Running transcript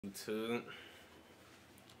To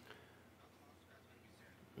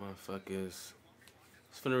motherfuckers,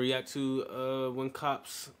 just finna react to when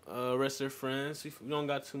cops arrest their friends. We don't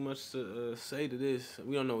got too much to say to this.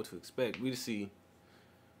 We don't know what to expect. We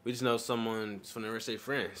just know someone's finna arrest their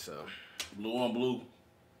friends. So blue on blue.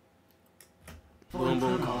 For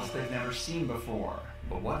criminals they've never seen before.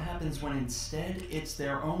 But what happens when instead it's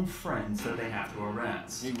their own friends that they have to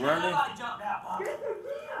arrest? You running?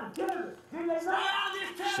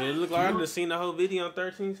 Shit, look like I just seen the whole video in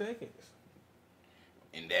 13 seconds.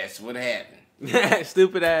 And that's what happened.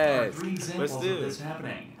 Stupid ass. Three examples of this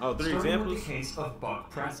happening. Oh, three Starting examples? with the case of Buck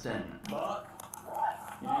Preston. Buck,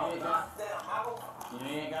 you ain't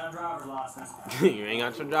got a driver's license. You ain't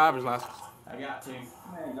got your driver's license. I got to.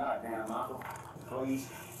 Man, goddamn, Michael. Please.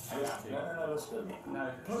 I got to. No, listen to me. No,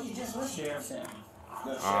 please just listen. Sheriff sent me.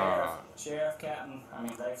 The sheriff, captain, I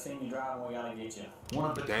mean, they've seen you driving, we gotta get you. One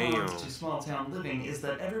of the cons to small town living is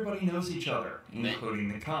that everybody knows each other,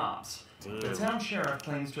 including the cops. The town sheriff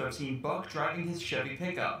claims to have seen Buck driving his Chevy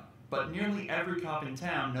pickup, but nearly every cop in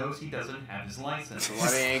town knows he doesn't have his license. So why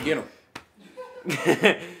they ain't get him?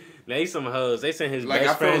 They some hoes. They sent his like,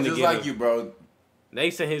 best friend to just get like him. you, bro. They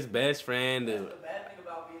sent his best friend to...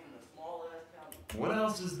 What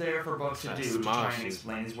else is there for Buck to do to try and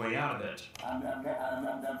explain his way out of it? I'm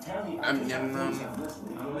telling you, the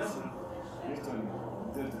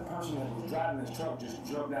person that was driving this truck just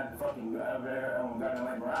drove down the fucking there on goddamn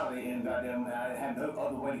Lake Morality and goddamn I had no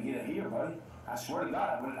other way to get it here, buddy. I swear to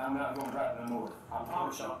God, I'm not going to drive no more. I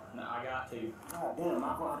promise y'all. No, I got to. God damn,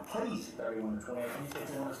 Michael, please. 31 to 28. You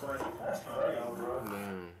said you want to swear? That's crazy, bro.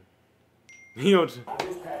 He don't.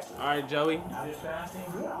 Alright, Joey. I just passed him.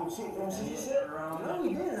 Yeah, you said no, he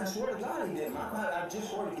didn't. I swear to God, he didn't. I just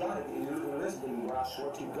swear to God, he didn't listen to me, bro. I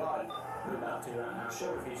swear to God. We're about to right now.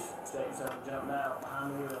 Sure, if he's stating something, jumping out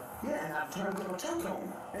behind the wheel. Yeah, and I turned the truck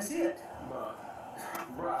on. That's it.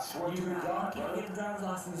 Bro, I swear to God, bro. Get a driver's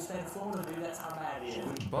license in the state of Florida, dude. That's how bad it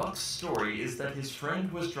is. Buck's story is that his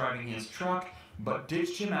friend was driving his truck, but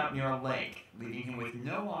ditched him out near a lake, leaving him with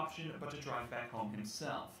no option but to drive back home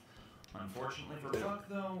himself. Unfortunately for Buck,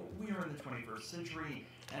 though, we are in the 21st century,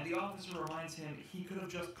 and the officer reminds him he could have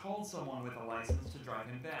just called someone with a license to drive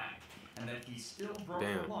him back, and that he still broke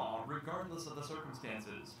the law regardless of the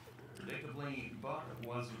circumstances. Predictably, Buck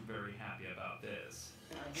wasn't very happy about this.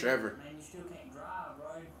 Trevor. Man, you still can't drive,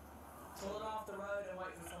 bro. Pull it off the road and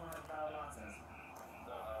wait for someone to have a valid license.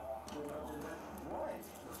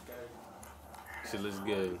 Shit looks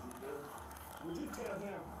good. Would you tell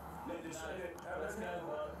him that this let's go,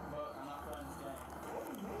 but I'm not playing this game.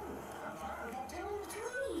 I'm not telling the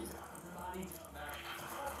truth.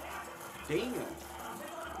 Damn.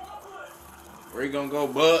 Where you gonna go,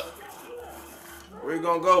 Buck? Where you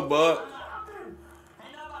gonna go, Buck?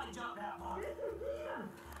 Ain't nobody jumped out, Buck.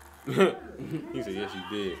 He said, yes, you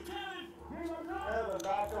did.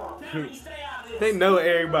 Kevin, stay out of this. They know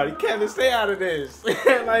everybody. Kevin, stay out of this.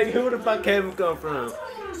 Like, who the fuck Kevin come from?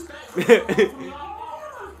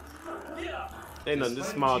 They know this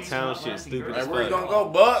small town shit stupid as Like, where you fuck. gonna go,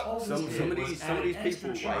 Buck? Some of these people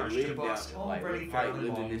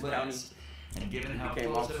lived in this county. And given how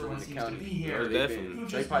became close officers everyone in the seems county. to be here, Definitely. who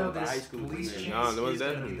They just probably know went to high this school police then. chase Nah, there was is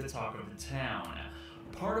going to definitely. be the talk of the town.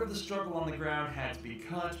 Part of the struggle on the ground had to be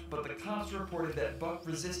cut, but the cops reported that Buck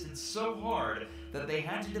resisted so hard that they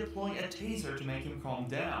had to deploy a taser to make him calm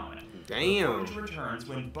down. Damn. The footage returns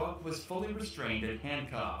when Buck was fully restrained and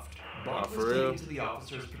handcuffed. Buck for was real? taken to the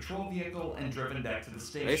officer's patrol vehicle and driven back to the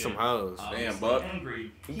station. They some hoes. Damn, Buck.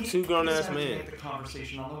 Angry, Two grown-ass decided to men. make the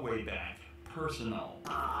conversation on the way back personal.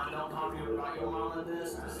 I don't talk to you about your mom and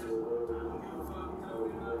this.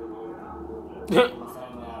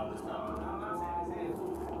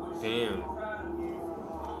 Damn.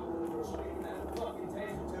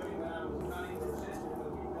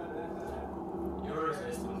 You're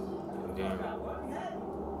resisting. Damn.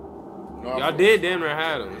 No, Y'all did damn near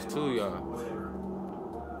had them. It's two of y'all.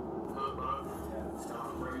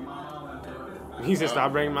 Stop bringing my mom into it. He said,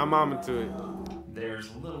 stop bringing my mom into it.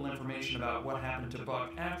 There's little information about what happened to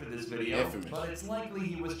Buck after this video, but it's likely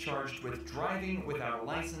he was charged with driving without a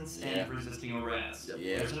license and resisting arrest.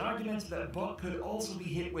 Yeah. There's an argument that Buck could also be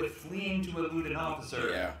hit with fleeing to elude an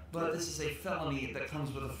officer, but this is a felony that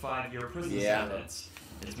comes with a 5-year prison sentence.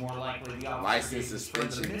 It's more likely the officer License gave his friend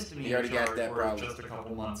a suspension. misdemeanor He already got charge that for problem. just a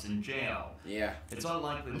couple months in jail. Yeah. It's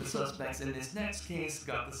unlikely the suspects in this next case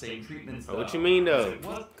got the same treatments. Oh, what you mean, though?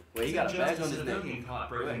 Well, he got a badge on his civilian neck. caught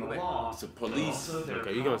breaking the law. It's a police.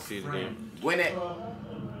 Okay, you gonna see it again. Win it.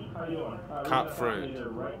 How you doing? Cop friend.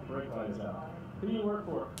 Right brake lights out. Who do you work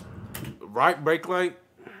for? Right brake light?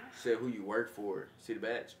 Said who you work for. See the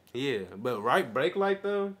badge? Yeah, but right brake light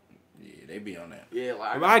though. Yeah, they be on that. Yeah,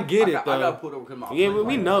 like I get it though. I got pulled over because my Yeah, brake but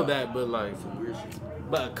we light know was out. that, but like, Some weird shit.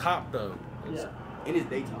 but a cop though. Yeah. And it's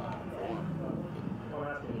daytime. For one. I'm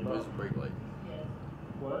asking you, But bro. it's a brake light.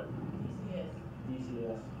 What?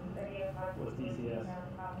 DCS. What's DCS?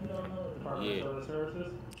 Department Yeah. of Children's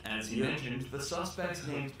Services? As you mentioned, the suspect's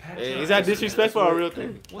named Petra. Hey, is that disrespectful or a real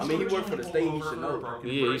thing? I mean, he worked for the state, he should know.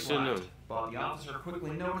 Yeah, he should know. But the officer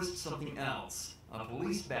quickly noticed something else. A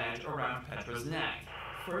police badge around Petra's neck.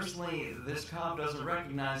 Firstly, this cop doesn't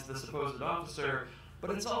recognize the supposed officer,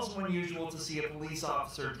 but it's also unusual to see a police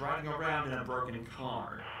officer driving around in a broken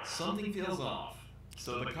car. Something feels off.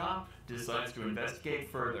 So the cop decides to investigate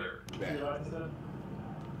further. What's your license then?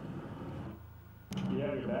 Do you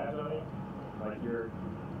have your badge on you? Like your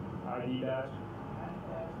ID badge?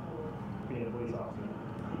 Being a police officer.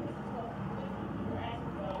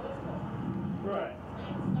 Right.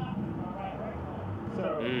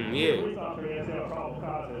 So, Yeah. you're a police officer, you're going to say what probable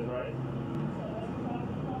cause is, right?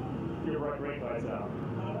 Your right brake light's out.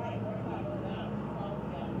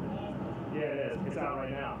 Yeah, it is. It's out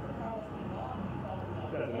right now.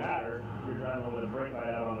 Doesn't matter. You're driving with a brake light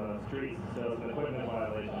out on the streets, so it's an equipment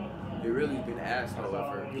violation. They really been an asshole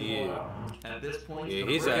for. Yeah. At this point, Yeah,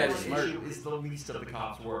 the his brake ass light is issue is the least of the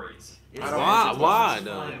cop's worries. It's I don't- Why, to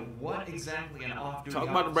though? find what exactly an off-duty Talk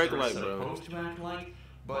about the brake officer is light, bro. supposed to act like,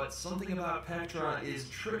 but something about Petra is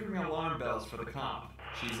triggering alarm bells for the cop.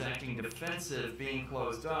 She's acting defensive, being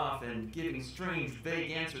closed off, and giving strange,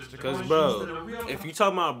 vague answers to Cause questions bro, that a real if you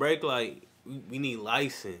talking about brake light, we need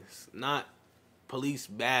license, not police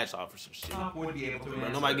badge officer shit. cop would be able to Bro,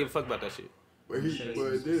 answer. nobody give a fuck about that shit. But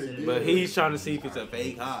But he's trying to see if it's a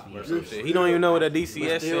fake cop or some shit. He don't even know what a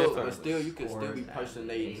DCS still, stands but for. you can still be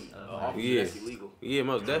personating an officer. Yeah. That's illegal. Yeah,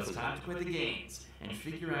 most It's definitely. time to quit the games and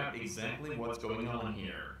figure out exactly what's going on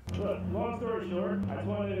here. Look, long story short, I just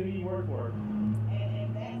wanted to know who you work for.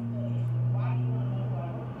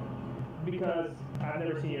 Because I've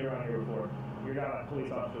never seen you around here before. You're not a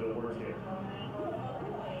police officer that works here.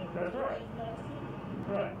 That's right.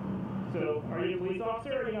 Right. So, are you a police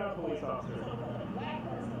officer or are you not a police officer?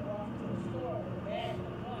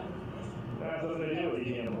 That's what they do with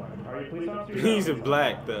EDM. Are you a police officer? He's a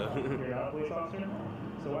black though. You're not a police officer?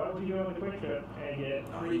 So why would you go on the quick trip and get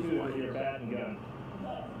free food with your bat and gun?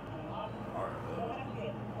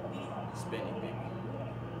 Spending big.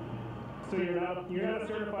 So you're not a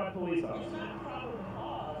certified police officer.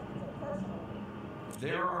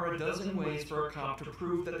 There are a dozen ways for a cop to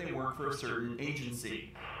prove that they work for a certain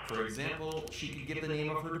agency. For example, she could give the name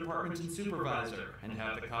of her department and supervisor and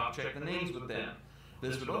have the cop check the names with them.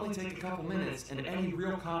 This would only take a couple minutes, and any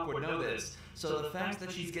real cop would know this. So the fact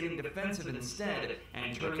that she's getting defensive instead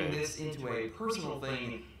and turning this into a personal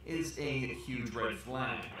thing is a huge red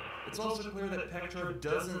flag. It's also clear that Petra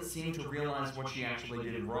doesn't seem to realize what she actually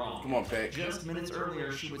did wrong. Come on, Peck. Just minutes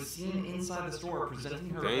earlier, she was seen inside the store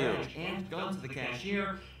presenting her Damn. badge and gun to the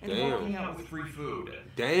cashier and Damn. walking out with free food.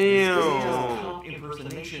 Damn. This isn't just cop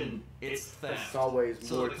impersonation, it's theft. It's always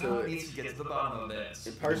So more the to cop it. needs to get to the bottom of this.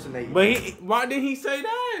 Impersonating. But why did he say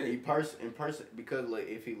that? in person because like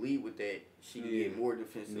if he lead with that, she can get more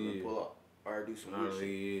defensive and pull up or do some weird Oh, shit.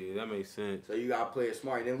 yeah, that makes sense. So you gotta play it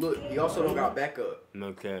smart. And then look, he also don't got backup.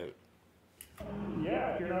 No cap.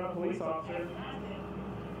 Yeah, if you're not a police officer.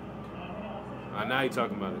 Now you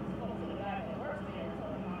talking about it.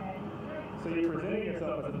 So you're presenting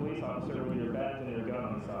yourself as a police officer with your badge and your gun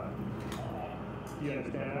on the side. You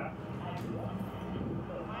understand that?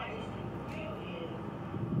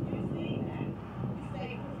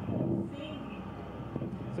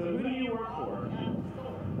 So who do you work for?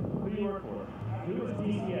 Who do you work for? Who is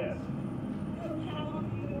DCS?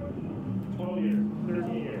 12 years,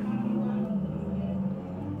 13 years.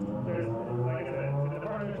 There's, like I said, the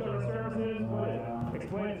Department of Children's Services, what is it?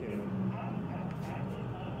 Explain it to me.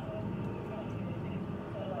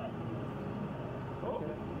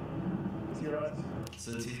 Okay. It's your us.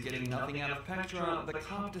 Since he's getting nothing out of Petra, the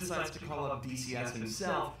cop decides to call up DCS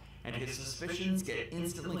himself, and his suspicions get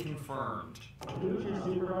instantly confirmed. Who's your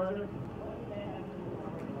supervisor?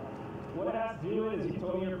 What it has to do with is you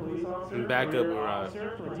told me you're a police officer. And back or up you're an around.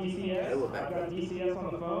 officer for DCS. They look I back got DCS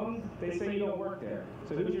on the phone. They say you don't work there.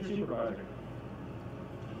 So who's your supervisor?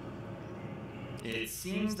 It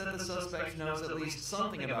seems that the suspect knows at least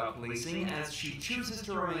something about policing, as she chooses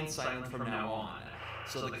to remain silent from now on.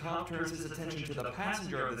 So the cop turns his attention to the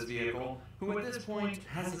passenger of this vehicle, who at this point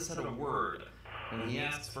hasn't said a word. When he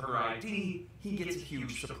asks for her ID, he gets a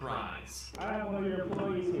huge surprise. I have one of your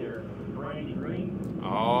employees here, Brandy Green.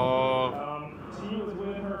 Oh. She was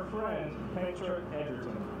with her friend, Petra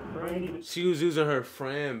Edgerton. Brandy. She was using her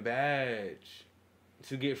friend badge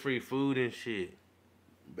to get free food and shit.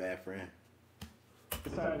 Bad friend.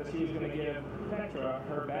 Decided that she was going to give Petra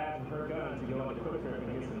her badge and her gun to go on the quick trip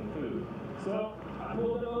and get some food. So I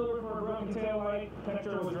pulled it over for a broken taillight.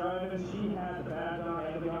 Petra was driving. She had the badge on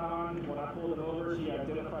and the gun on. When I pulled it over, she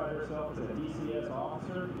identified herself as a DCS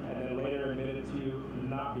officer and then later admitted to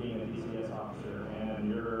not being a DCS officer. And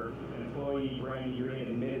your employee, Brandy Green,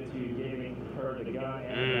 admitted to giving her the gun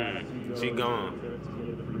and the badge to go She on gone. the quick trip to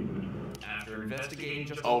get the free food. After investigating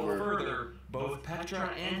just a little further, both Petra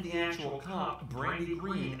and the actual cop, Brandy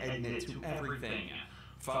Green, admit to everything.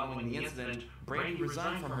 Following the incident, Brandy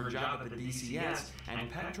resigned from her job at the DCS,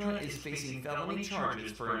 and Petra is facing felony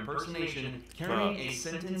charges for impersonation, carrying a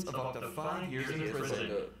sentence of up to 5 years in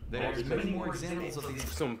prison. There's many more examples of these.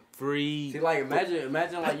 Some free. See, like, imagine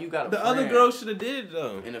like you got a The friend, other girl should have did it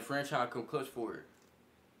though. and a friend trying to come clutch for it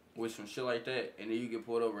with some shit like that, and then you get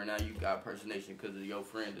pulled over, and now you got impersonation because of your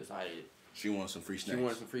friend decided She wants some free she snacks.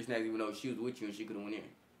 wanted some free snacks even though she was with you and she could have went in.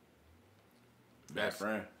 Bad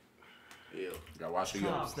friend. Yeah. Gotta watch her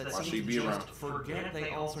Cops that Watch she seem to be around. just forget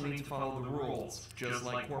they also need to follow the rules, just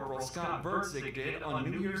like Corporal Scott Vertzig did on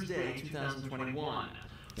New Year's Day 2021.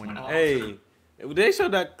 When Hey, they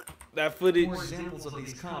showed that footage. more examples of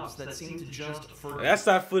these cops that seem to just forget That's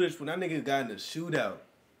that footage when that nigga got in the shootout.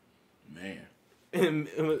 Man.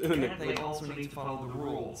 they also need to follow the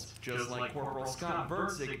rules, just like Corporal Scott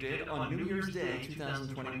Vertzig did on New Year's Day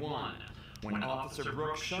 2021. When Officer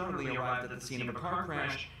Brooks Shutterly arrived at the scene of a car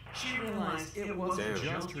crash, she realized it wasn't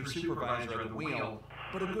just her supervisor at the wheel,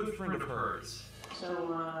 but a good friend of hers.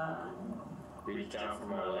 So, reached out for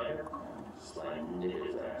my letter, slammed into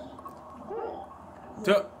his ass.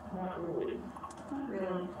 Not really. Not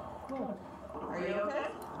really. Are you okay?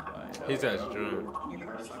 He's as drunk. You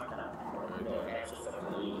heard something. No,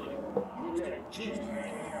 absolutely.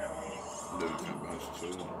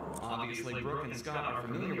 Obviously, Brooke and Scott are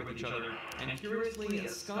familiar with each other, and curiously,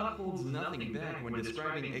 Scott holds nothing back when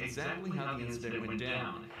describing exactly how the incident went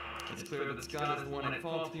down. It's clear that Scott is the one at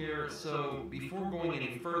fault here, so before going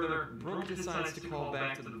any further, Brooke decides to call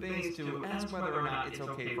back to the base to ask whether or not it's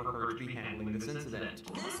okay for her to be handling this incident.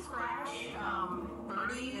 This crash,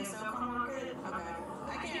 Birdie, the Soco Market, okay.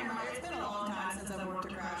 I can't remember. It's been a long time since I've worked a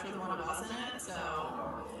crash with one of us in it, so.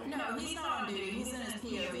 No, he's not on duty. He's in his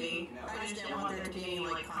POV. I just didn't want there to be any,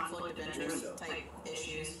 like, conflict of interest type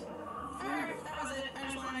issues. Alright, that was it. I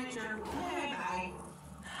just want to make sure. Okay, bye.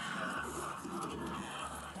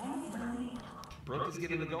 Brooke is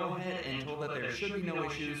given the go-ahead and told that there should be no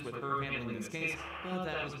issues with her handling this case, but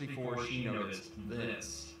that was before she noticed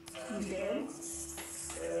this. Not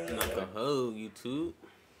the whole YouTube.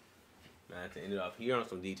 I have to end it off here on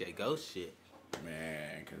some DJ Ghost shit.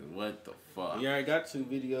 Man, cause what the fuck? We already got 2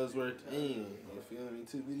 videos worth. Dang, you feel me?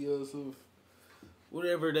 2 videos of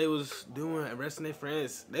whatever they was doing, arresting their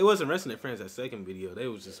friends. They wasn't arresting their friends that second video. They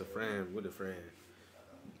was just a friend with a friend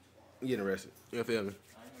getting arrested. You feel me?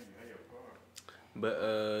 But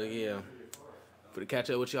yeah. For the catch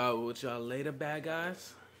up with y'all later, bad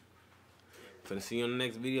guys. Finna see you on the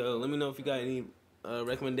next video. Let me know if you got any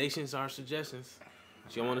recommendations or suggestions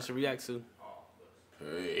that y'all want us to react to.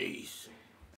 Peace.